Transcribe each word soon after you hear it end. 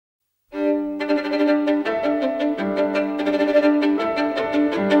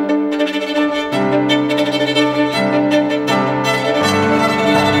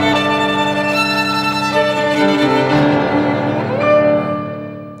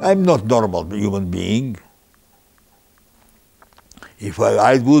I'm not normal human being. If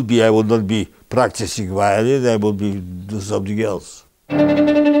I would be, I would not be practicing violin, I would be doing something else.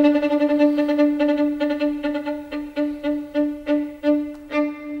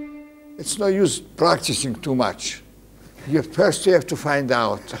 It's no use practicing too much. First you have to find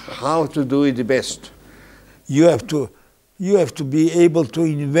out how to do it the best. You have to be able to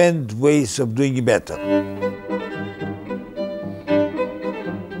invent ways of doing it better.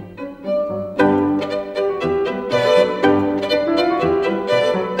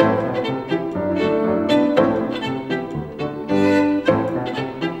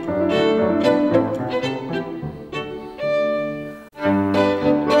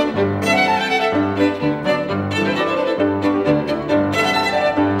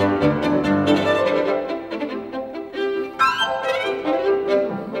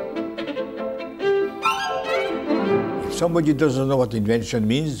 Somebody doesn't know what invention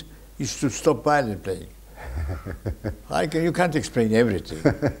means, he should stop violin playing. You can't explain everything.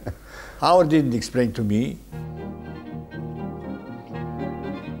 Auer didn't explain to me.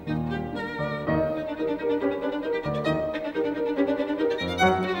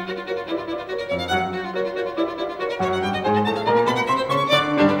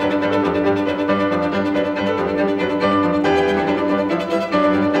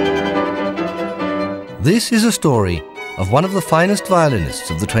 This is a story of one of the finest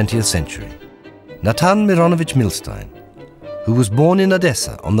violinists of the 20th century, Natan Mironovich Milstein, who was born in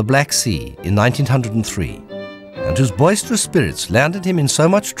Odessa on the Black Sea in 1903, and whose boisterous spirits landed him in so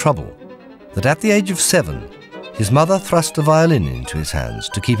much trouble that at the age of 7, his mother thrust a violin into his hands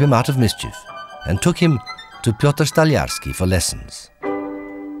to keep him out of mischief and took him to Pyotr Stolyarsky for lessons.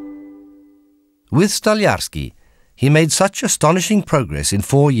 With Stolyarsky, he made such astonishing progress in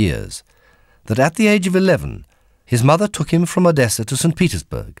 4 years that at the age of 11, his mother took him from Odessa to St.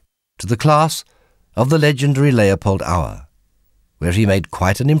 Petersburg, to the class of the legendary Leopold Auer, where he made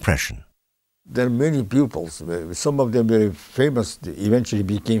quite an impression. There are many pupils. Some of them were famous, eventually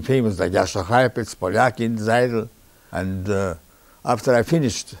became famous, like Yasha Haypets, Polyakin, Zaidel. And after I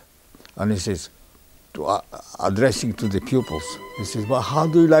finished, and he says, addressing to the pupils, he says, well, how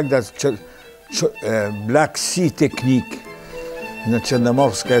do you like that Black Sea technique,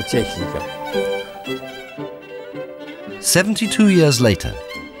 Chernomorskaya technika? 72 years later,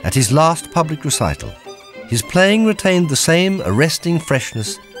 at his last public recital, his playing retained the same arresting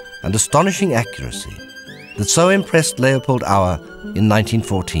freshness and astonishing accuracy that so impressed Leopold Auer in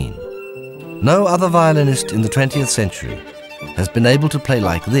 1914. No other violinist in the 20th century has been able to play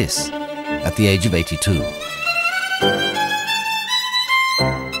like this at the age of 82.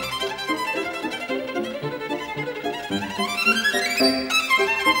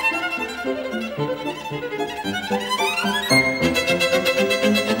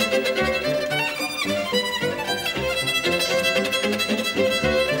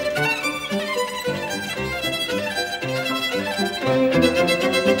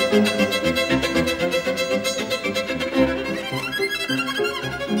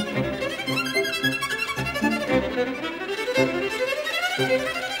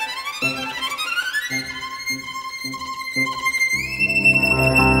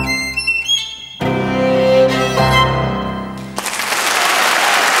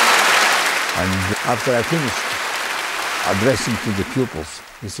 After I finished addressing to the pupils,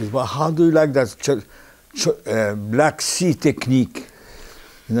 he says, well, how do you like that Black Sea technique,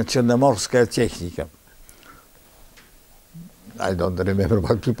 Chernomorskaya technika? I don't remember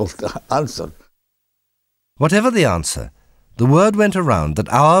what people answered. Whatever the answer, the word went around that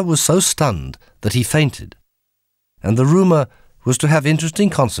Auer was so stunned that he fainted, and the rumor was to have interesting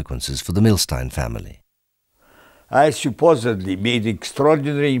consequences for the Milstein family. I supposedly made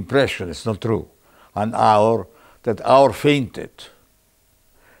extraordinary impression, it's not true, on Auer, that Auer fainted.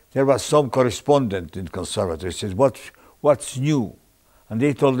 There was some correspondent in conservatory says, what's new? And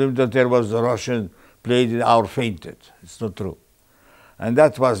they told him that there was a Russian played and Auer fainted. It's not true. And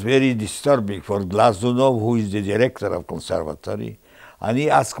that was very disturbing for Glazounov, who is the director of conservatory. And he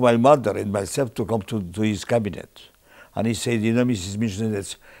asked my mother and myself to come to his cabinet. And he said, you know, Mrs.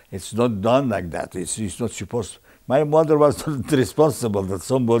 Milstein, it's not done like that. It's not supposed to. My mother was not responsible that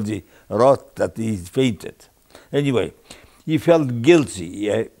somebody wrote that he fainted. Anyway, he felt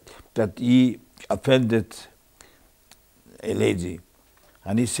guilty that he offended a lady.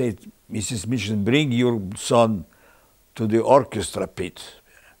 And he said, Mrs. Milstein, bring your son to the orchestra pit.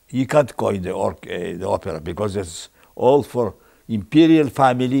 You can't go in the opera because it's all for imperial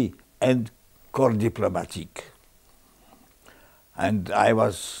family and corps diplomatique. And I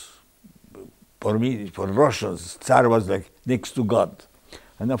was, for me, for Russians, Tsar was like next to God.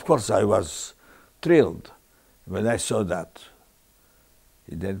 And of course I was thrilled when I saw that.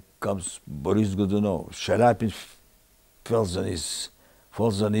 Then comes Boris Godunov. Shaliapin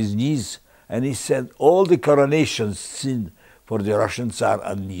falls on his knees, and he said all the coronations seen for the Russian Tsar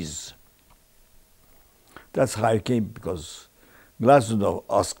on knees. That's how I came, because Glazounov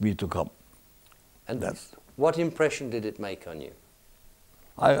asked me to come. And what impression did it make on you?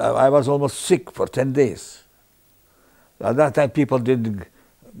 I was almost sick for 10 days. At that time, people didn't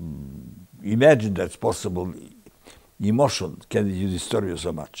imagine that's possible. Emotion can disturb you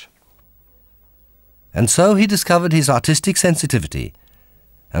so much. And so he discovered his artistic sensitivity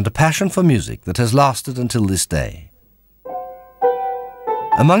and a passion for music that has lasted until this day.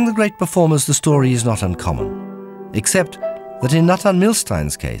 Among the great performers, the story is not uncommon, except that in Natan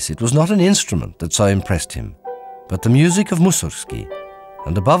Milstein's case, it was not an instrument that so impressed him, but the music of Mussorgsky,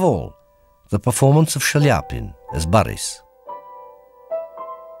 and above all, the performance of Shaliapin as Boris.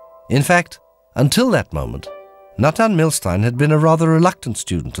 In fact, until that moment, Natan Milstein had been a rather reluctant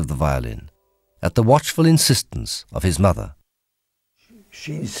student of the violin, at the watchful insistence of his mother.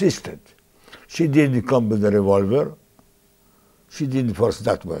 She insisted. She didn't come with a revolver. She didn't force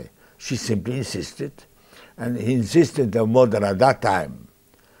that way. She simply insisted. And he insisted that mother at that time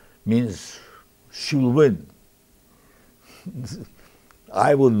means she'll win.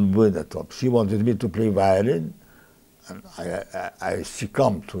 I wouldn't win at all. She wanted me to play violin, and I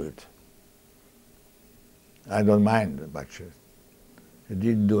succumbed to it. I don't mind much. It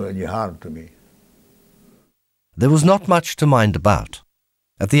didn't do any harm to me. There was not much to mind about.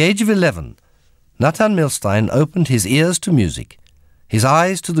 At the age of 11, Natan Milstein opened his ears to music, his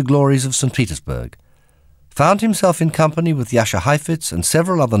eyes to the glories of St. Petersburg, found himself in company with Jascha Heifetz and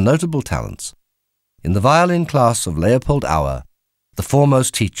several other notable talents in the violin class of Leopold Auer, the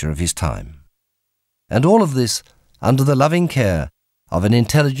foremost teacher of his time. And all of this under the loving care of an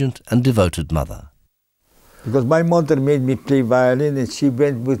intelligent and devoted mother. Because my mother made me play violin, and she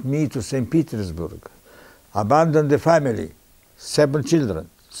went with me to St. Petersburg, abandoned the family, 7 children,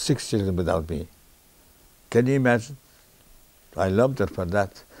 6 children without me. Can you imagine? I loved her for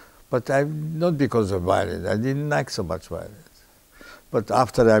that. But not because of violin. I didn't like so much violin. But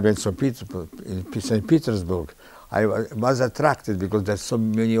after I went to St. Petersburg, I was attracted because there's so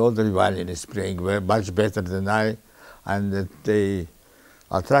many other violinists playing much better than I, and they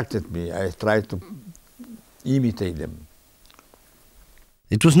attracted me. I tried to imitate them.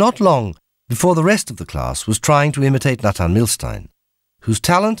 It was not long before the rest of the class was trying to imitate Natan Milstein, whose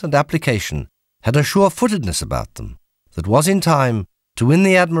talent and application had a sure-footedness about them that was in time to win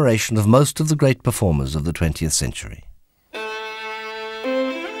the admiration of most of the great performers of the 20th century.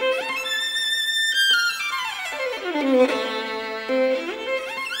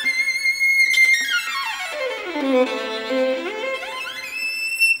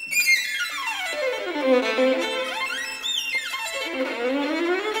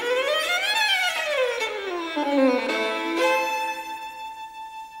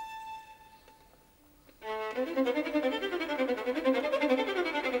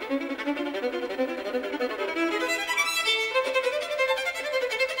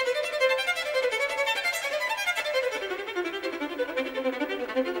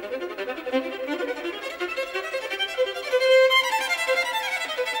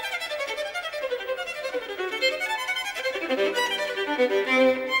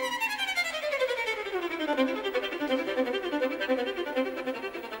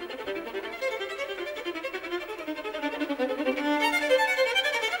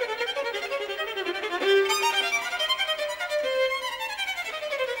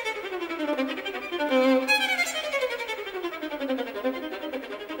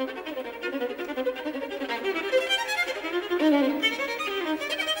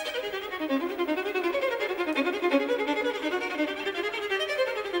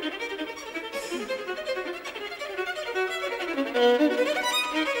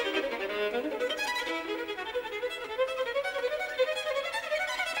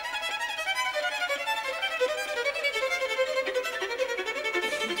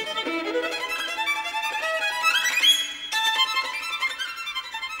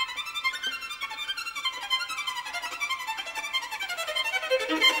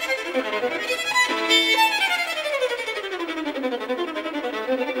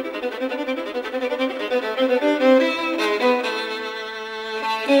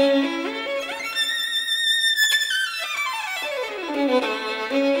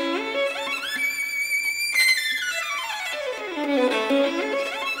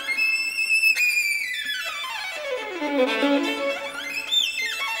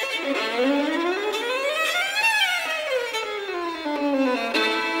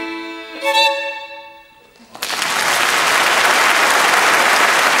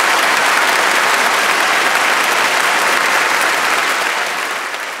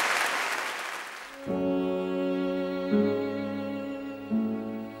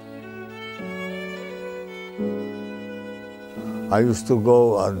 I used to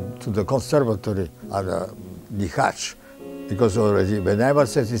go to the conservatory at Nihach, because already when I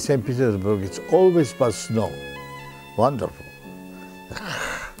was at St. Petersburg, it's always was snow. Wonderful.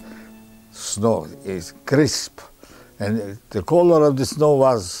 Snow is crisp, and the color of the snow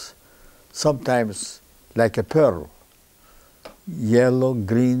was sometimes like a pearl. Yellow,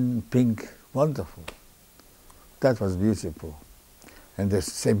 green, pink, wonderful. That was beautiful. And the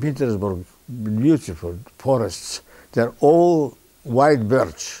St. Petersburg, beautiful forests, they're all white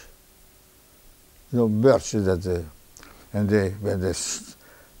birch. You know, birch that, when the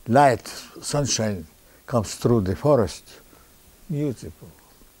light, sunshine comes through the forest, beautiful.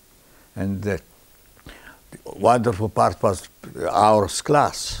 And the wonderful part was Auer's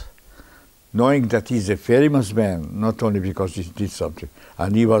class, knowing that he's a famous man, not only because he did something,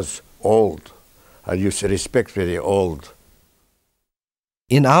 and he was old. I used to respect very old.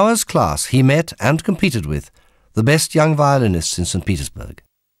 In Auer's class, he met and competed with the best young violinists in St. Petersburg.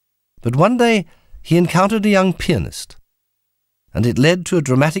 But one day, he encountered a young pianist, and it led to a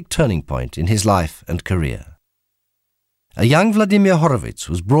dramatic turning point in his life and career. A young Vladimir Horowitz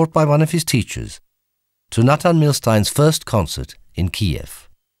was brought by one of his teachers to Natan Milstein's first concert in Kiev.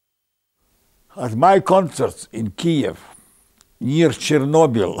 At my concert in Kiev, near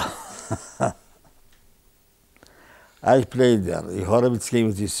Chernobyl, I played there. Horowitz came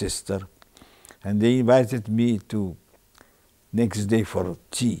with his sister, and they invited me to next day for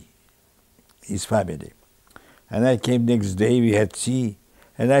tea, his family. And I came next day, we had tea,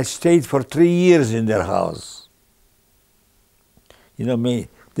 and I stayed for 3 years in their house. You know me,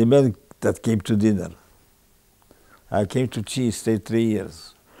 the men that came to dinner. I came to tea, stayed 3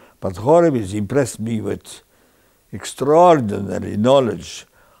 years. But Horowitz impressed me with extraordinary knowledge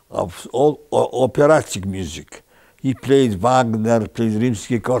of all operatic music. He played Wagner, played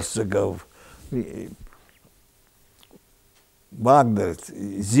Rimsky-Korsakov, Wagner,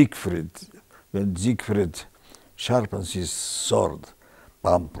 Siegfried, when Siegfried sharpens his sword.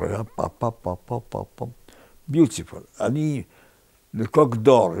 Beautiful. And the Coq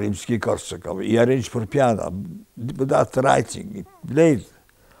d'Or, Rimsky-Korsakov, he arranged for piano without writing. He played.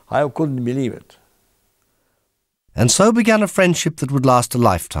 I couldn't believe it. And so began a friendship that would last a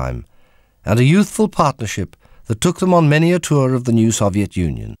lifetime, and a youthful partnership that took them on many a tour of the new Soviet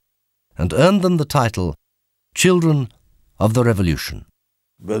Union, and earned them the title Children of the Revolution.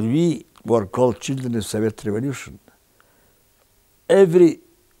 When we were called Children of the Soviet Revolution, every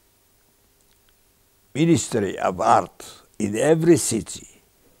Ministry of Art in every city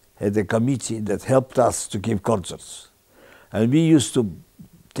had a committee that helped us to give concerts. And we used to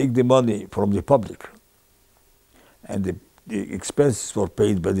take the money from the public, and the expenses were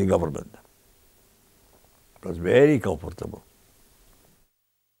paid by the government. It was very comfortable.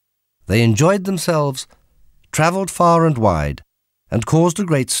 They enjoyed themselves, travelled far and wide, and caused a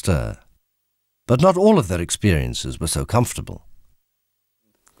great stir. But not all of their experiences were so comfortable.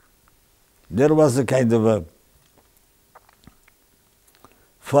 There was a kind of a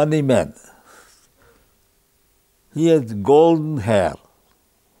funny man. He had golden hair,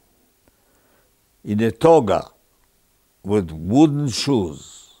 in a toga with wooden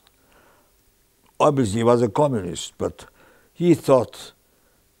shoes. Obviously he was a communist, but he thought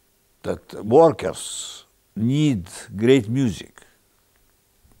that workers need great music.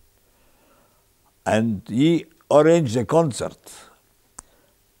 And he arranged a concert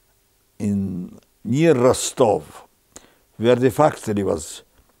near Rostov, where the factory was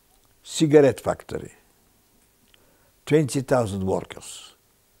cigarette factory. 20,000 workers.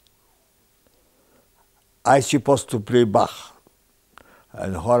 I supposed to play Bach,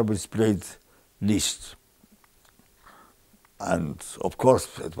 and Horowitz played Liszt. And of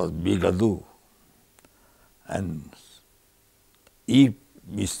course it was big ado. And he,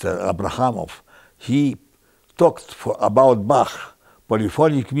 Mr. Abrahamov, he talked about Bach,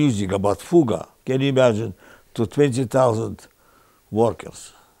 polyphonic music, about fuga. Can you imagine? To 20,000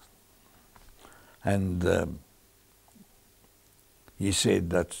 workers. And he said,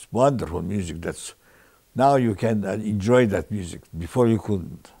 that's wonderful music. That's now you can enjoy that music. Before you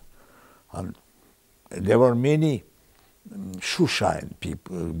couldn't. And there were many shoeshine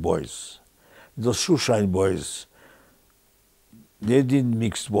boys. Those shoeshine boys, they didn't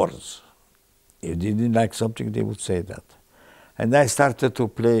mix words. If they didn't like something, they would say that. And I started to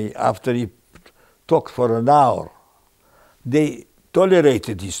play after he talked for an hour. They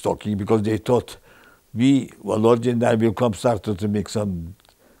tolerated his talking because they thought Volodya and I will come started to make some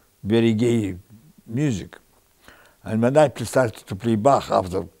very gay music. And when I started to play Bach,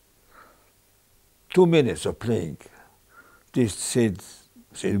 after 2 minutes of playing, they said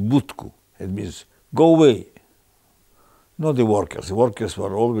Budku. It means, go away. not the workers. The workers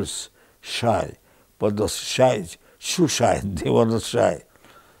were always shy, but those shy, too shy, they were not shy.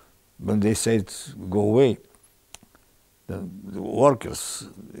 When they said, go away, the workers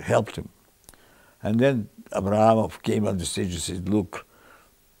helped him. And then Abrahamov came on the stage and said, look,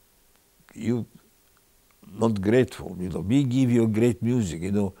 you not grateful, you know, we give you great music,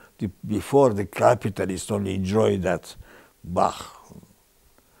 you know. Before the capitalists only enjoyed that Bach,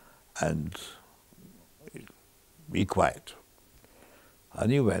 and be quiet.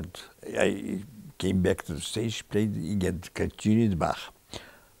 And he went. I came back to the stage, played again, continued Bach.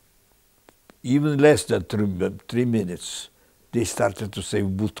 Even less than 3 minutes, they started to say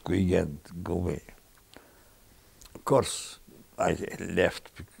Budku again, go away. Of course, I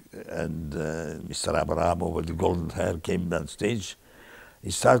left, and Mr. Abrahamov with the golden hair came on stage. He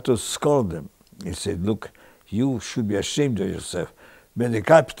started to scold them. He said, look, you should be ashamed of yourself. When the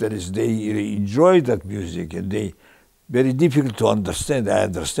capitalists, they enjoy that music, and they very difficult to understand. I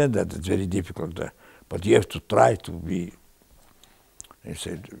understand that it's very difficult, but you have to try to be. He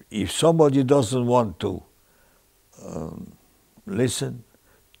said, if somebody doesn't want to listen,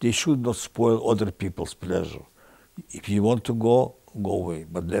 they should not spoil other people's pleasure. If you want to go, go away,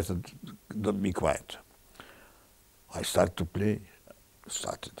 but don't be quiet. I started to play,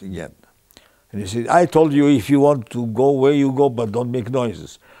 started again. And he said, I told you if you want to go away, you go, but don't make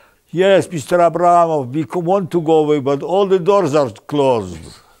noises. Yes, Mr. Abrahamov, we want to go away, but all the doors are closed.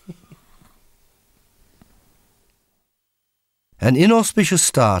 An inauspicious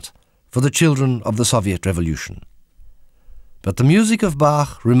start for the children of the Soviet Revolution. But the music of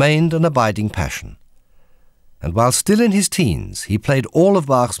Bach remained an abiding passion. And while still in his teens, he played all of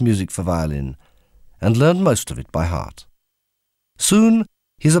Bach's music for violin and learned most of it by heart. Soon,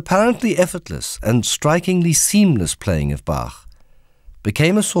 his apparently effortless and strikingly seamless playing of Bach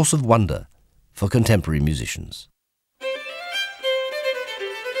became a source of wonder for contemporary musicians.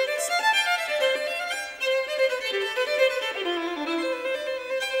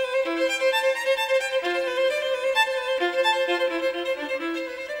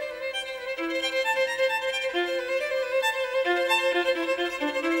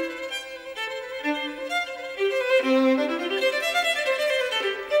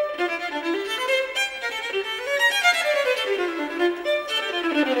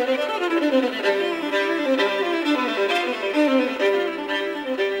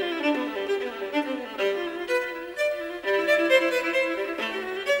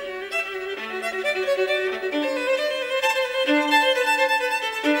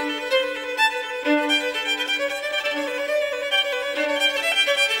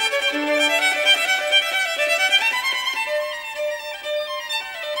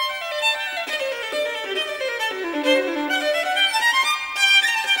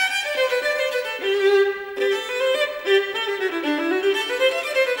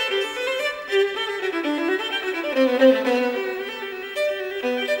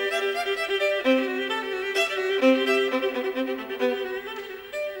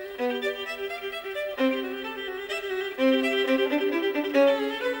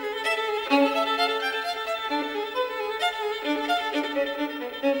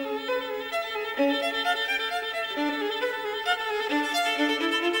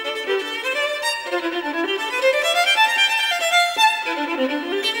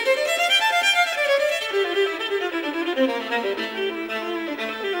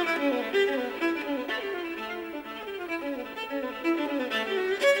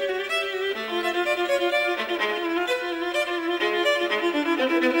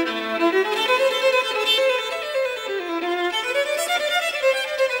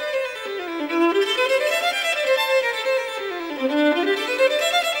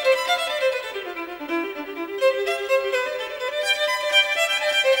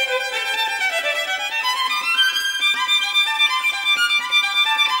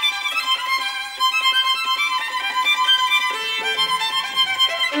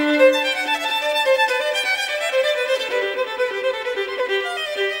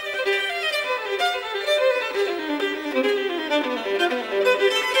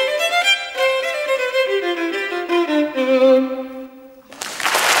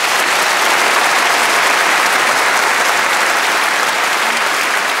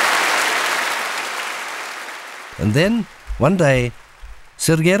 And then, one day,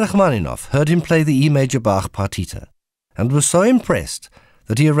 Sergei Rachmaninov heard him play the E major Bach partita and was so impressed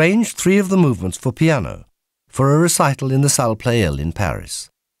that he arranged 3 of the movements for piano for a recital in the Salle Pleyel in Paris,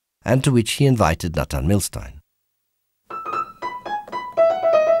 and to which he invited Natan Milstein.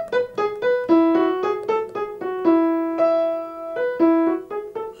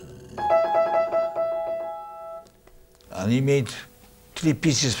 And he made 3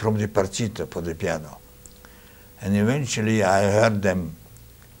 pieces from the partita for the piano. And eventually I heard them.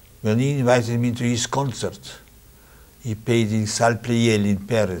 When he invited me to his concert, he paid in Salle Pleyel in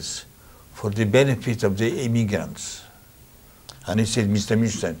Paris for the benefit of the immigrants. And he said, Mr.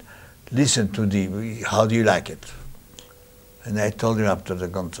 Milstein, listen to how do you like it? And I told him after the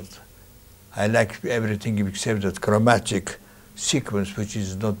concert, I like everything except that chromatic sequence, which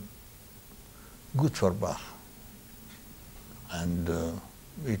is not good for Bach. And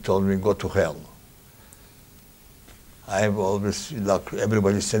he told me, go to hell. I've always, like,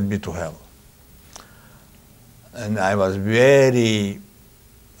 everybody sent me to hell. And I was very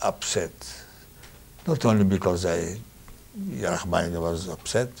upset. Not only because Rachmaninov was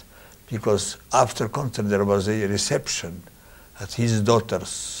upset, because after concert there was a reception at his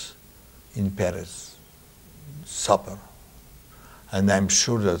daughter's in Paris, supper. And I'm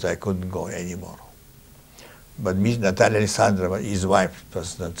sure that I couldn't go anymore. But Natalia Alexandrovna, his wife,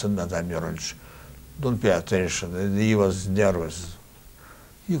 was Natalia Mironovich, don't pay attention. And he was nervous.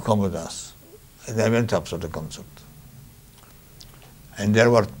 You come with us. And I went up to the concert. And there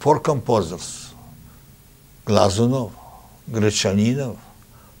were 4 composers, Glazounov, Rachmaninov,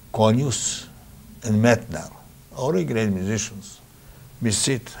 Konius, and Metner, all great musicians. We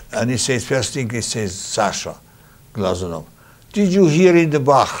sit, and he says, first thing he says, Sasha, Glazounov, did you hear in the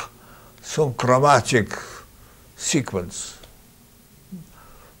Bach some chromatic sequence?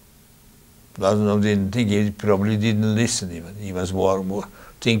 Glazounov didn't think, he probably didn't listen even. He was more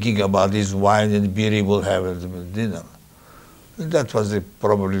thinking about his wine and beer he will have at dinner. And that was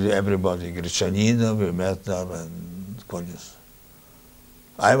probably everybody, Rachmaninov, Metner, and Konius.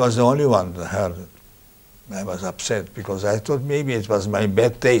 I was the only one that heard it. I was upset because I thought maybe it was my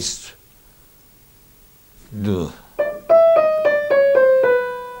bad taste. No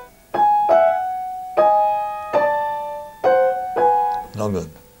good.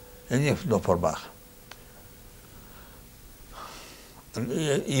 And if no for Bach.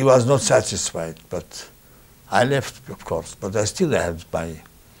 He was not satisfied, but I left, of course, but I still had my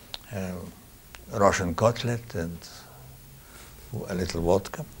Russian cutlet and a little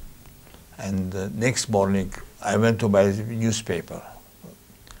vodka. And next morning, I went to buy a newspaper.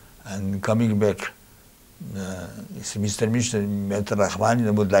 And coming back, he said, Mr. Milstein, Mr.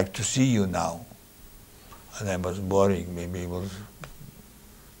 Rachmaninov would like to see you now. And I was boring. Maybe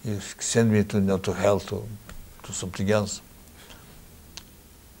he sent me not to hell, to something else.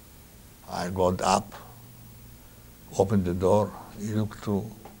 I got up, opened the door. He looked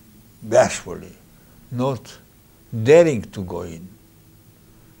through bashfully, not daring to go in.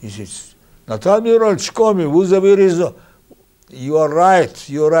 He says, Natalia Mironovich, come, vous avez raison. You are right,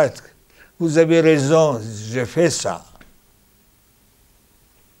 you are right. Vous avez raison, je fais ça.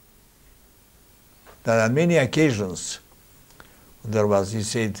 That on many occasions, there was, he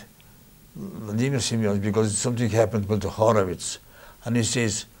said, Vladimir Semyonovich, because something happened with Horowitz. And he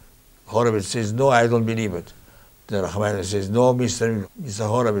says, Horowitz says, no, I don't believe it. The Rachmaninov says, no, Mr.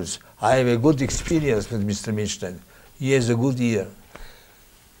 Horowitz, I have a good experience with Mr. Milstein. He has a good ear.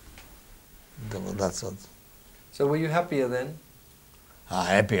 That's what. So were you happier then?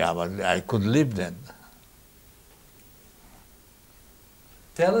 Happy, I could live then.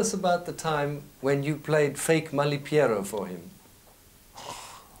 Tell us about the time when you played fake Malipiero for him.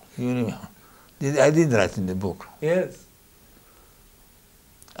 You know, I did write in the book. Yes.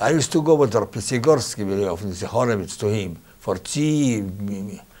 I used to go with Piatigorsky very often, Horowitz to him, for tea.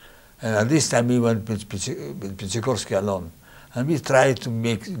 And at this time we went with Piatigorsky alone. And we tried to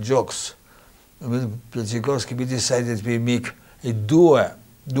make jokes. With Piatigorsky, we decided we make a duo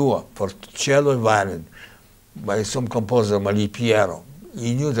for cello and violin by some composer, Malipiero.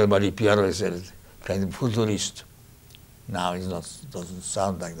 He knew that Malipiero is a kind of futurist. Now it doesn't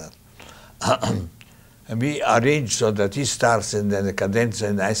sound like that. And we arranged so that he starts in the cadenza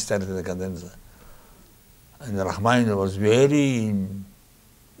and I start in the cadenza. And Rachmaninov was very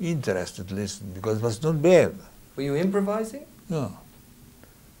interested to listen because it was not bad. Were you improvising? No.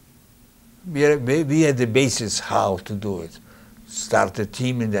 We had the basis how to do it. Start a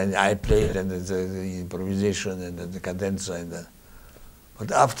team and then I played and the improvisation and then the cadenza. And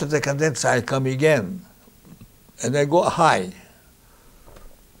but after the cadenza I come again and I go high.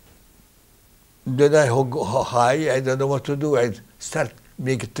 Then I go high, I don't know what to do. I start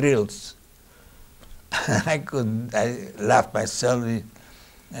making trills. I laughed myself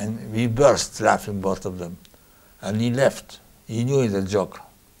and we burst laughing, both of them. And he left. He knew it's a joke.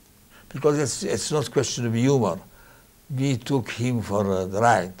 Because it's not a question of humor. We took him for a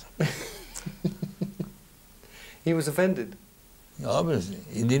ride. He was offended? Obviously.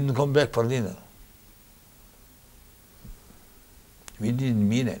 He didn't come back for dinner. We didn't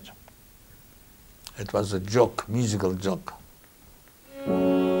mean it. It was a joke, musical joke.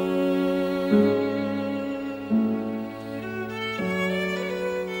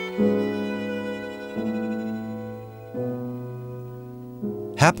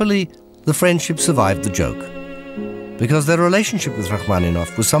 Happily, the friendship survived the joke, because their relationship with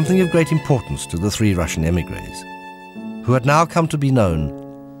Rachmaninov was something of great importance to the three Russian émigrés, who had now come to be known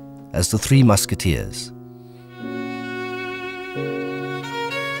as the Three Musketeers.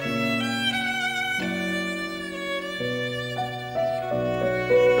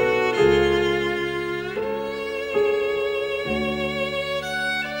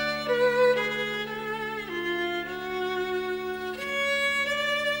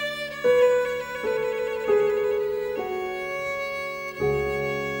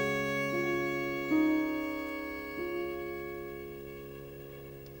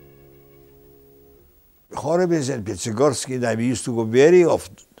 Horowitz and Piatigorsky and I used to go very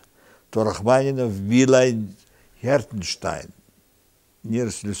often to Rachmaninov villa in Hertenstein, near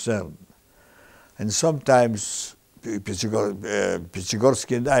Lucerne. And sometimes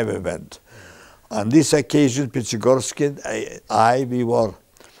Piatigorsky and I went. On this occasion, Piatigorsky and I we were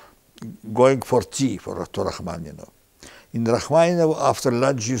going for tea to Rachmaninov. In Rachmaninov, after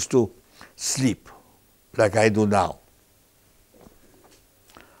lunch, used to sleep, like I do now.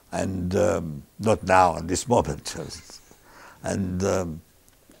 And not now, at this moment. And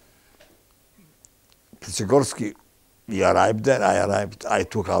Piatigorsky, he arrived there, I arrived, I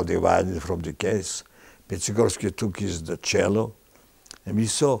took out the violin from the case, Piatigorsky took the cello, and we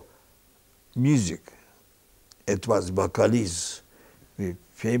saw music. It was Bacalise,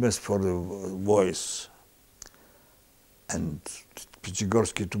 famous for the voice. And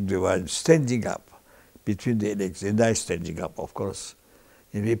Piatigorsky took the violin, standing up between the legs, and I standing up, of course.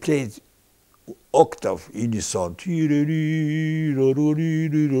 And we played octave unison. You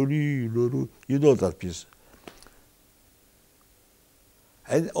know that piece.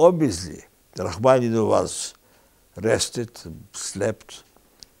 And obviously, Rachmaninov was rested, slept,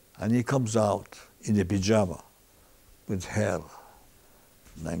 and he comes out in a pyjama with hair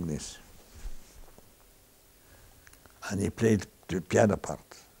like this. And he played the piano part.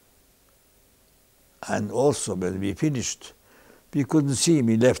 And also, when we finished, we couldn't see him,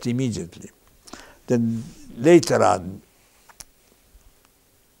 he left immediately. Then later on,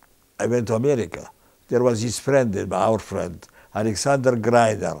 I went to America. There was his friend, our friend, Alexander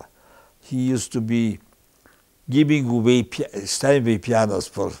Greiner. He used to be giving away Steinway pianos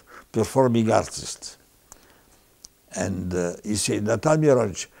for performing artists. And he said, Natan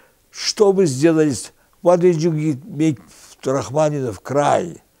Mironovich, что вы сделали? What did you make Rachmaninov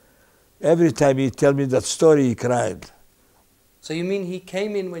cry? Every time he tell me that story, he cried. So you mean he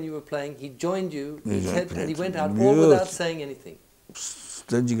came in when you were playing, he joined you, and he went out all without saying anything?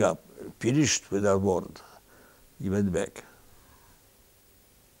 Standing up, finished without a word. He went back.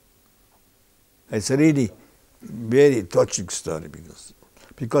 It's a really very touching story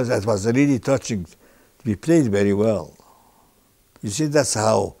because that was really touching. We played very well. You see, that's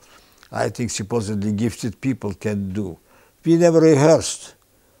how I think supposedly gifted people can do. We never rehearsed.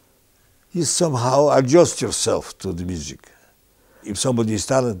 You somehow adjust yourself to the music. If somebody is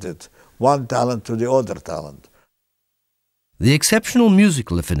talented, one talent to the other talent. The exceptional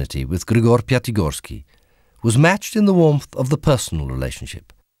musical affinity with Grigor Piatigorsky was matched in the warmth of the personal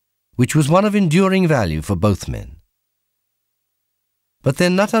relationship, which was one of enduring value for both men. But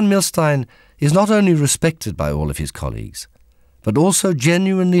then Natan Milstein is not only respected by all of his colleagues, but also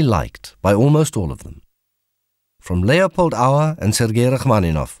genuinely liked by almost all of them. From Leopold Auer and Sergei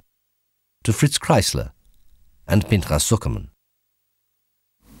Rachmaninov to Fritz Kreisler and Pinchas Zukerman.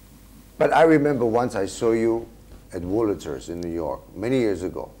 But I remember once I saw you at Wurlitzer's in New York, many years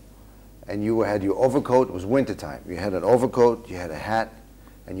ago. And you had your overcoat, it was wintertime. You had an overcoat, you had a hat,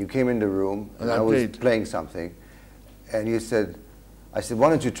 and you came in the room, and I was playing something. And you said, I said, why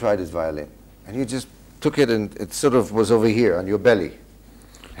don't you try this violin? And you just took it, and it sort of was over here on your belly.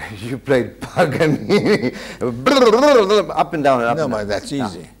 You played Paganini, up and down and up and down. No, but that's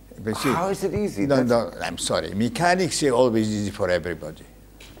easy. But how is it easy? No, I'm sorry. Mechanics are always easy for everybody.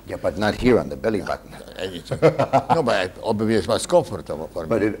 Yeah, but not here on the belly button. No, but obviously it was comfortable for me.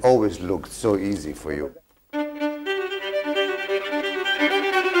 But it always looked so easy for you.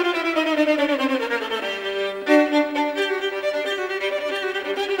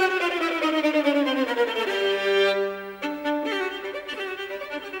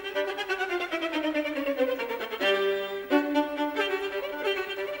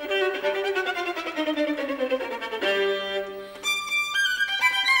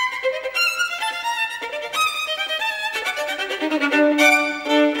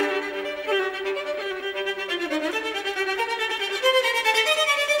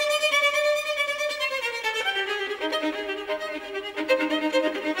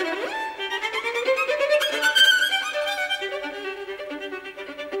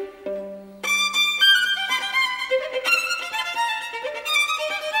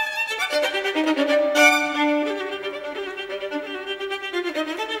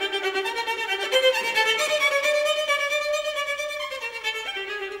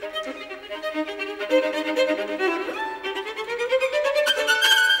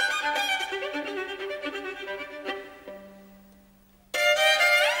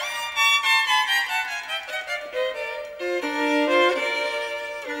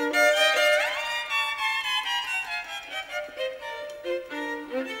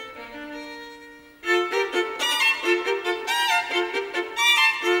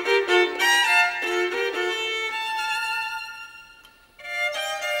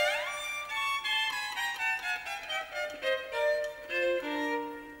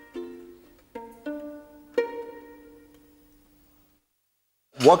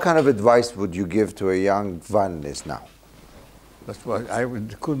 What kind of advice would you give to a young violinist now? That's what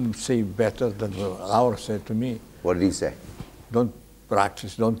couldn't say better than what Auer said to me. What did he say? Don't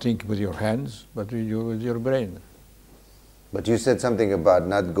practice, don't think with your hands, but with your brain. But you said something about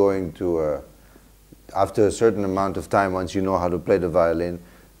not going to, after a certain amount of time, once you know how to play the violin,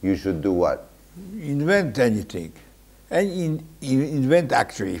 you should do what? Invent anything. And invent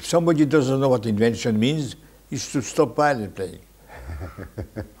actually. If somebody doesn't know what invention means, you should stop violin playing.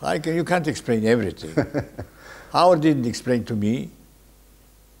 You can't explain everything. Auer didn't explain to me.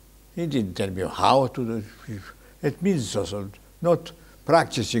 He didn't tell me how to do it. It means also not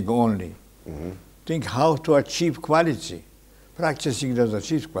practicing only. Think how to achieve quality. Practicing doesn't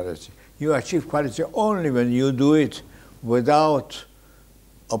achieve quality. You achieve quality only when you do it without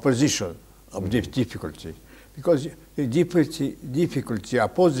opposition of difficulty. Because the difficulty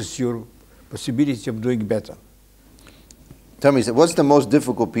opposes your possibility of doing better. Tell me, what's the most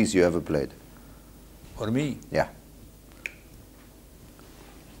difficult piece you ever played? For me? Yeah.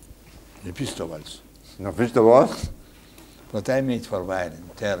 The festivals. No, festivals? What I made for violin,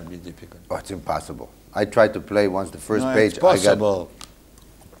 terribly difficult. Oh, it's impossible. I tried to play once the first No, page. it's possible.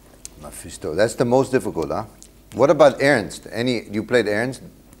 I got Mephisto. That's the most difficult, huh? What about Ernst? You played Ernst?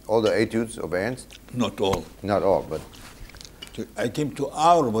 All the etudes of Ernst? Not all. Not all, but I came to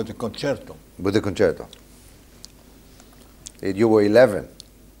Auer with the concerto. with the concerto. You were 11.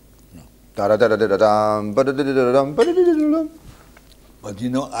 No. Da-da-da-da-da-dum, ba-da-da-da-da-dum, ba-da-da-da-da-dum. But you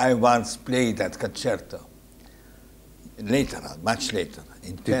know, I once played that concerto later, much later,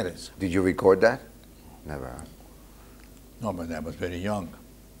 in Paris. Did you record that? Never. Huh? No, but I was very young.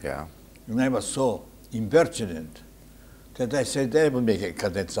 Yeah. And I was so impertinent that I said I will make a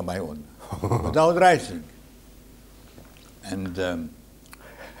cadence on my own, without writing. And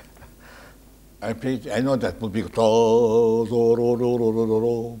I played, I know that would be,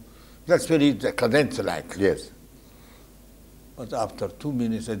 that's very cadence-like. Yes. But after 2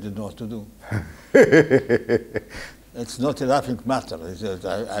 minutes, I didn't know what to do. It's not a laughing matter.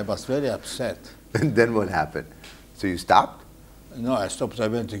 I was very upset. And then what happened? So you stopped? No, I stopped. I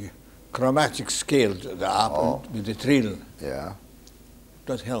went to chromatic scale, the up with the trill. Yeah.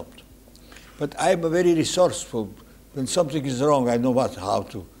 That helped. But I'm very resourceful. When something is wrong, I know how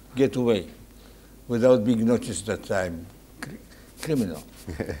to get away without being noticed that I'm criminal.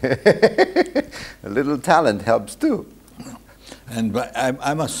 A little talent helps too. And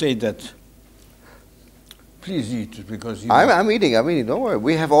I must say that, please eat, because I'm eating, don't worry.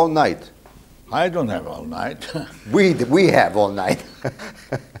 We have all night. I don't have all night. We have all night.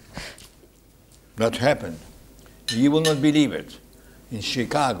 That happened. You will not believe it. In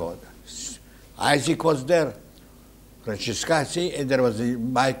Chicago, Isaac was there, Francescazzi, and there was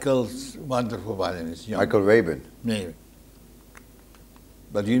Michael's wonderful violinist. Michael Rabin. Maybe.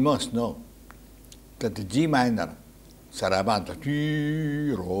 But you must know that the G minor, Sarabanda,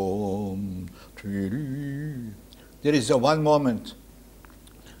 there is one moment,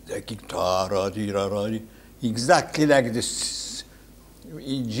 the guitar, exactly like this,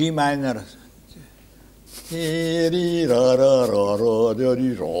 in G minor. So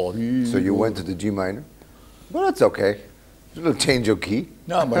you went to the G minor? Well, that's okay. A little change of key.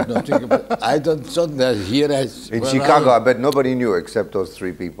 No, but no, think about it. I don't thought that here. In Chicago, I bet nobody knew except those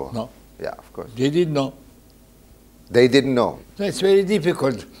 3 people. No. Yeah, of course. They didn't know. They didn't know. It's very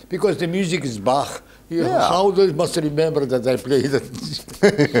difficult because the music is Bach. How they must remember that I played it?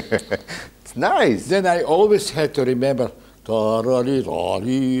 It's nice. Then I always had to remember. That's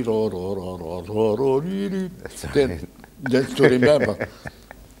to remember.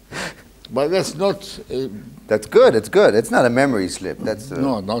 But that's not. That's good. It's good. It's not a memory slip. That's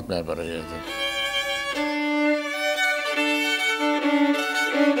no, not memory.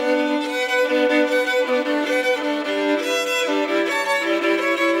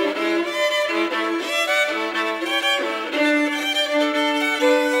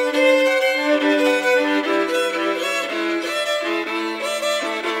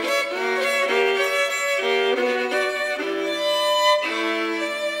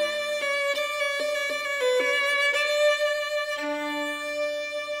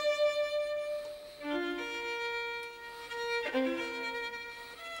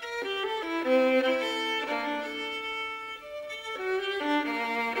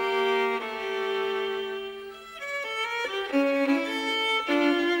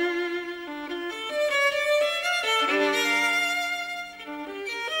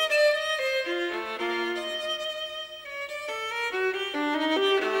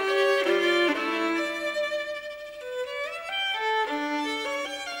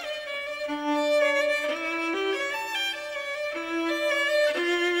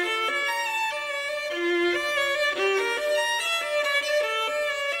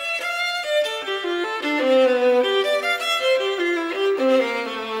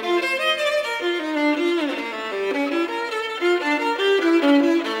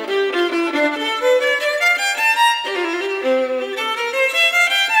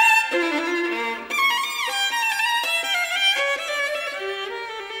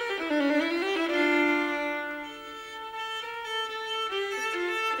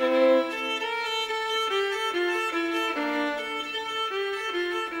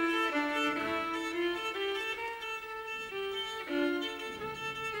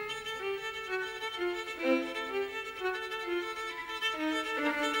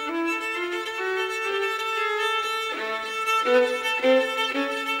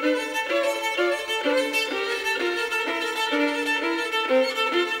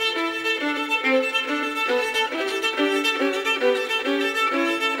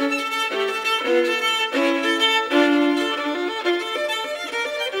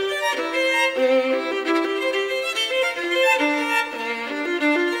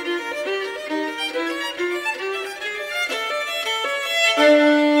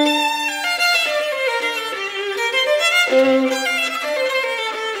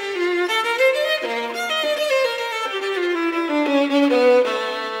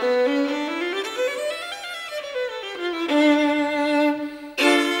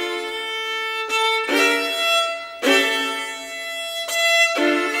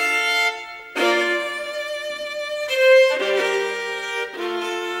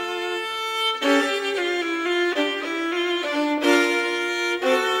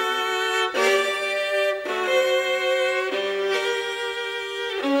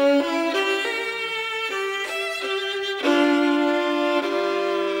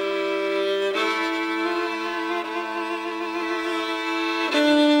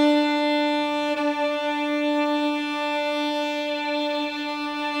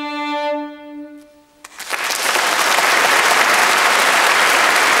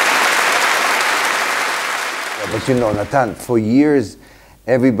 But you know, Natan, for years,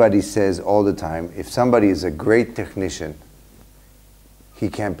 everybody says all the time, if somebody is a great technician, he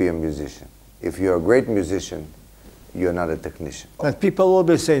can't be a musician. If you're a great musician, you're not a technician. But people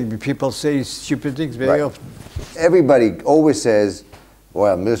always say, people say stupid things very often. Everybody always says,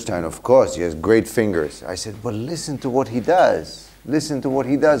 well, Milstein, of course, he has great fingers. I said, well, listen to what he does. Listen to what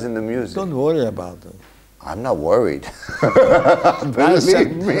he does in the music. Don't worry about it. I'm not worried.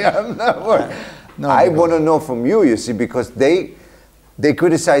 Believe me, I'm not worried. No, I want to know from you, you see, because they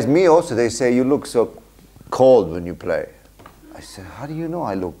criticize me also. They say, you look so cold when you play. I said, how do you know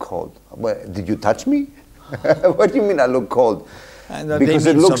I look cold? Well, did you touch me? What do you mean I look cold? Because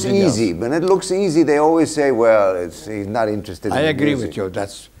it looks easy. When it looks easy, they always say, well, he's not interested in I agree music. with you.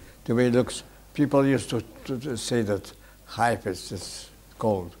 That's the way it looks. People used to say that hype is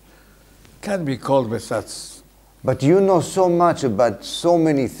cold. Can be cold, but that's... But you know so much about so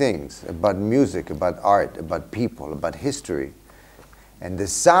many things, about music, about art, about people, about history. And the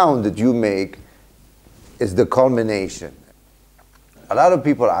sound that you make is the culmination. A lot of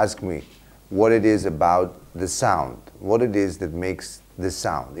people ask me what it is about the sound, what it is that makes the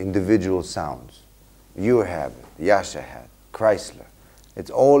sound, individual sounds. You have it, Yasha had, Chrysler. It's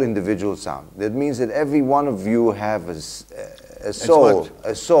all individual sound. That means that every one of you have a soul,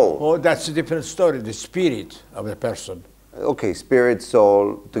 a soul. Oh, that's a different story, the spirit of the person. Okay, spirit,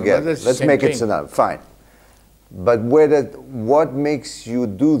 soul, together. Well, let's make it synonymous, fine. But what makes you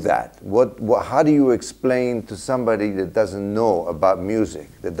do that? How do you explain to somebody that doesn't know about music,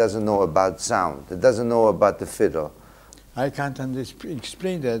 that doesn't know about sound, that doesn't know about the fiddle? I can't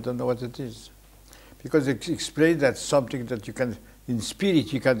explain that, I don't know what it is. Because explain that something that you can, in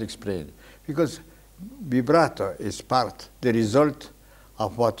spirit you can't explain. Because vibrato is the result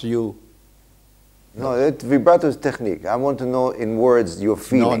of what you... No, vibrato is technique. I want to know in words your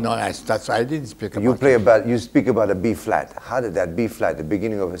feeling. No, that's I didn't speak about You speak about a B flat. How did that B flat, the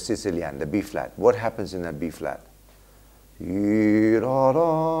beginning of a Sicilian, the B flat, what happens in that B flat?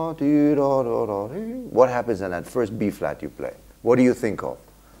 What happens in that first B flat you play? What do you think of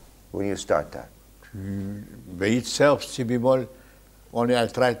when you start that? By itself, C bemol, only I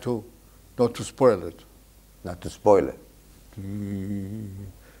try to not to spoil it. Not to spoil it.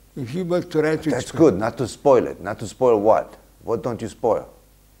 If you want to write... That's good, not to spoil it. Not to spoil what? What don't you spoil?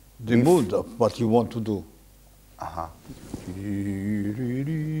 The mood of what you want to do. Uh-huh.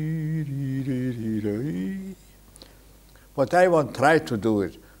 What I want try to do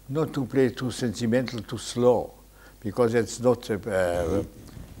is not to play too sentimental, too slow, because it's not... no,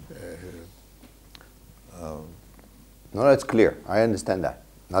 that's clear. I understand that.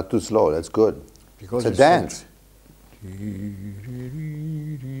 Not too slow, that's good. Because it's a dance. The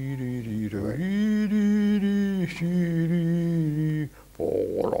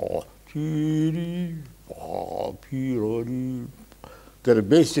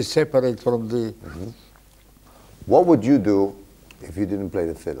bass is separate from the... Mm-hmm. What would you do if you didn't play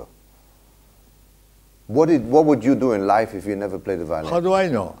the fiddle? What would you do in life if you never played the violin? How do I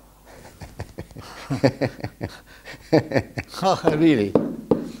know? Really?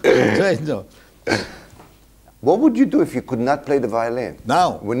 I know. What would you do if you could not play the violin?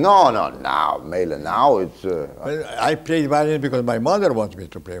 Now? Well, now, Mela, now it's... Well, I played violin because my mother wants me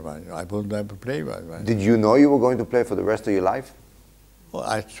to play violin. I would never play violin. Did you know you were going to play for the rest of your life? Well,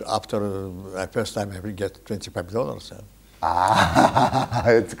 after the first time I will get $25. Ah,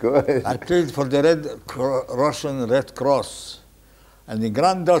 it's good. I played for the Russian Red Cross and the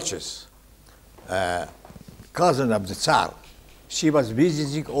Grand Duchess, cousin of the Tsar. She was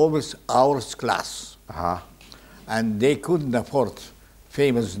visiting always Auer's class. Uh-huh. And they couldn't afford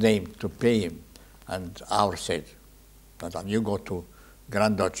famous name to pay him. And Auer said, Nathan, you go to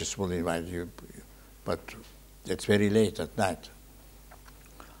Grand Duchess, will invite you, but it's very late at night.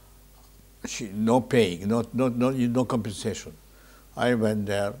 No paying, no compensation. I went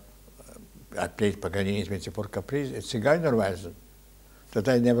there, I played Paganini's 24 Caprice, it's a Geinerweise that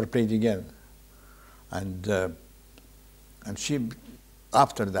I never played again. And she,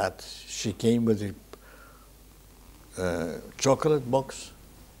 after that, she came with a chocolate box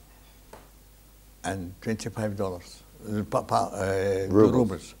and $25,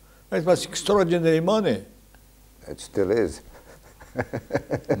 rubles. It was extraordinary money. It still is.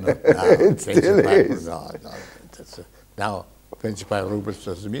 It still is. Now 25 rubles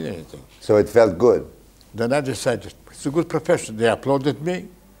doesn't mean anything. So it felt good. Then I decided, it's a good profession. They applauded me,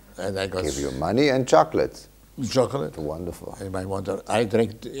 and I got... Give you money and chocolates. Chocolate. Wonderful. And my mother, ate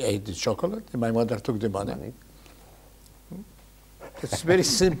the chocolate, and my mother took the money. It's very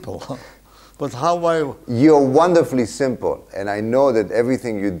simple. But how You're wonderfully simple, and I know that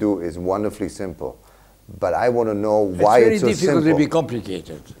everything you do is wonderfully simple. But I want to know why it's so simple. It's very difficult to be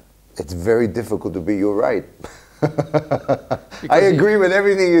complicated. It's very difficult to be, you're right. I agree with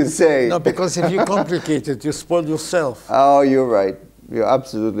everything you say. No, because if you complicate it, you spoil yourself. Oh, you're right. You're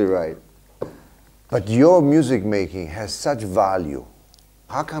absolutely right. But your music making has such value.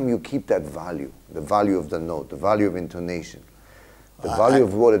 How come you keep that value? The value of the note, the value of intonation, the value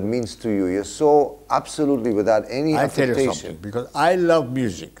of what it means to you. You're so absolutely without any affectation. I tell you something, because I love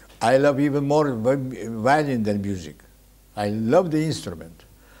music. I love even more violin than music. I love the instrument.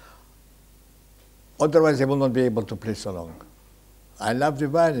 Otherwise, I will not be able to play so long. I love the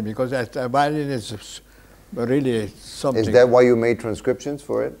violin because the violin is really something. Is that why you made transcriptions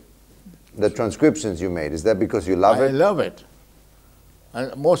for it? The transcriptions you made, is that because you love it? I love it.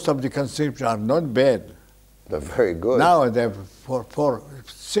 And most of the transcriptions are not bad. They're very good. Now they're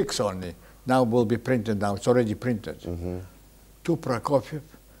six only. Now will be printed now. It's already printed. Mm-hmm. Two Prokofiev,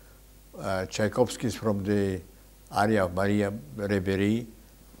 Tchaikovsky's from the aria of Maria Reverie,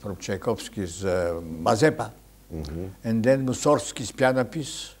 from Tchaikovsky's Mazepa, and then Mussorgsky's piano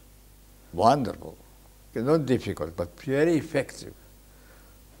piece. Wonderful. Not difficult, but very effective.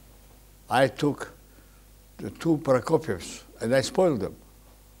 I took the two Prokofievs and I spoiled them,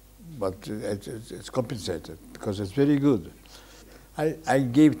 but it's compensated because it's very good. I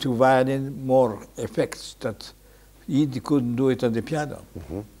gave to violin more effects that he couldn't do it on the piano.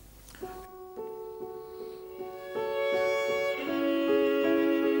 Mm-hmm.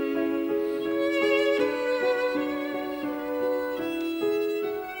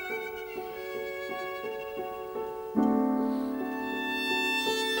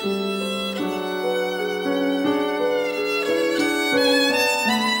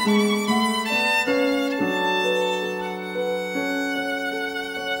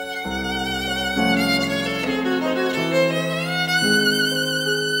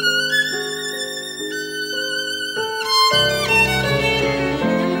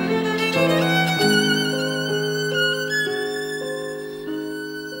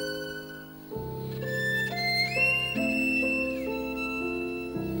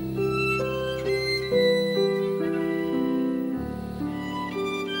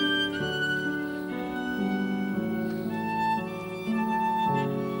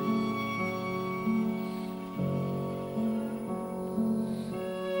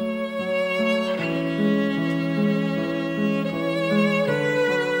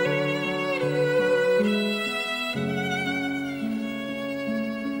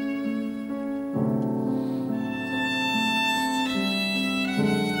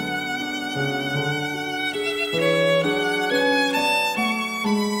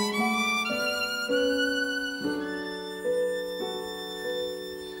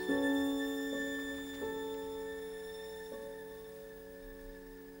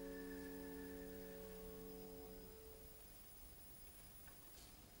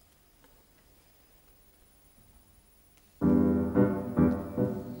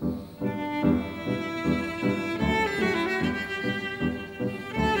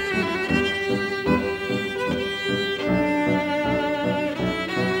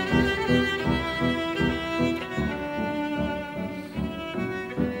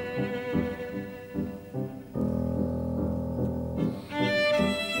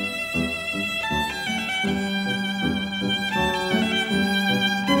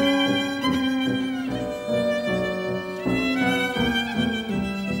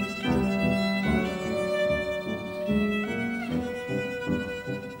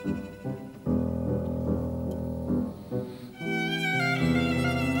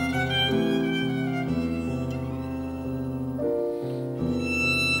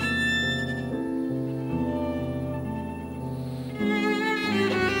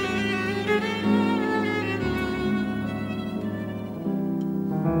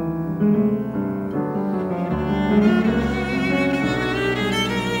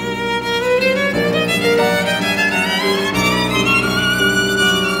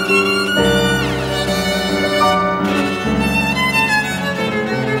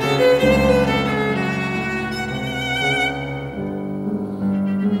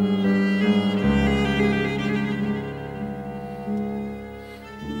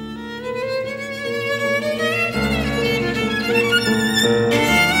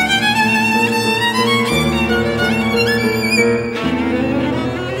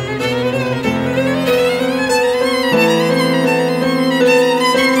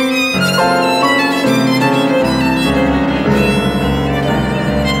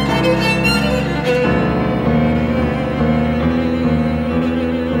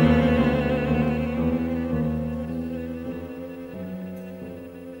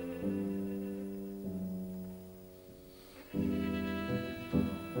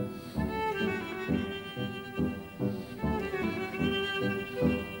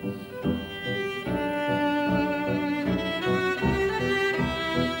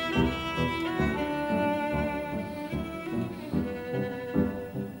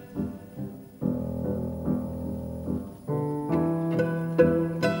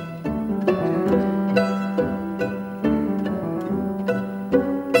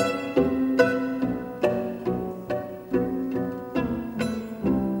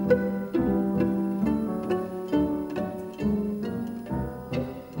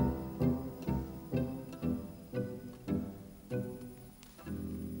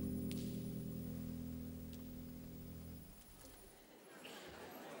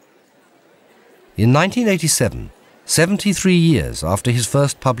 In 1987, 73 years after his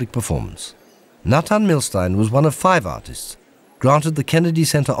first public performance, Natan Milstein was one of 5 artists granted the Kennedy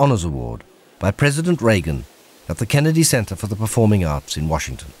Center Honors Award by President Reagan at the Kennedy Center for the Performing Arts in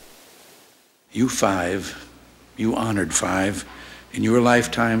Washington. You 5, you honored 5, in your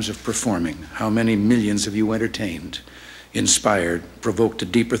lifetimes of performing, how many millions have you entertained, inspired, provoked a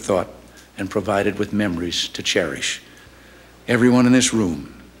deeper thought, and provided with memories to cherish. Everyone in this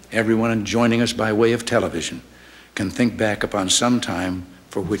room, everyone joining us by way of television, can think back upon some time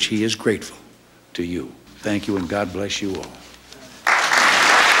for which he is grateful to you. Thank you, and God bless you all.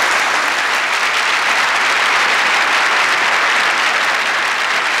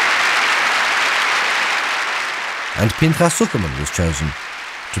 And Pinchas Zukerman was chosen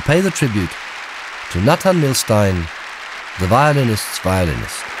to pay the tribute to Natan Milstein, the violinist's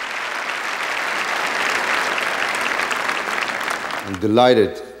violinist. I'm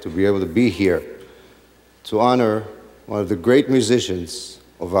delighted to be able to be here to honor one of the great musicians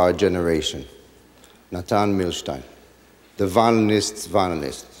of our generation, Natan Milstein, the violinist's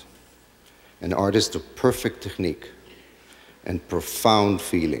violinist, an artist of perfect technique and profound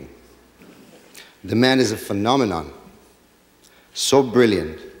feeling. The man is a phenomenon, so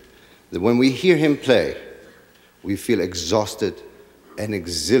brilliant that when we hear him play, we feel exhausted and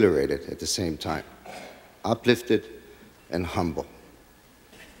exhilarated at the same time, uplifted and humble.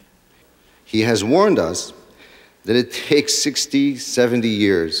 He has warned us that it takes 60, 70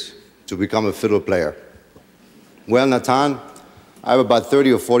 years to become a fiddle player. Well, Natan, I have about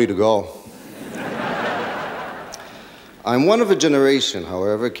 30 or 40 to go. I'm one of a generation,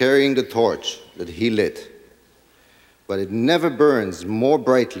 however, carrying the torch that he lit. But it never burns more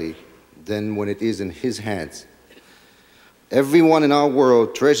brightly than when it is in his hands. Everyone in our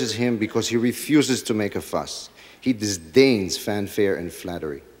world treasures him because he refuses to make a fuss. He disdains fanfare and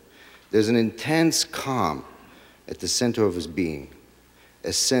flattery. There's an intense calm at the center of his being,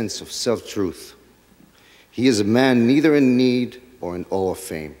 a sense of self-truth. He is a man neither in need or in awe of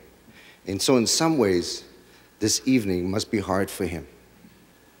fame. And so in some ways, this evening must be hard for him.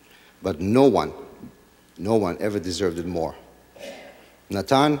 But no one ever deserved it more.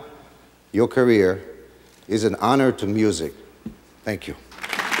 Natan, your career is an honor to music. Thank you.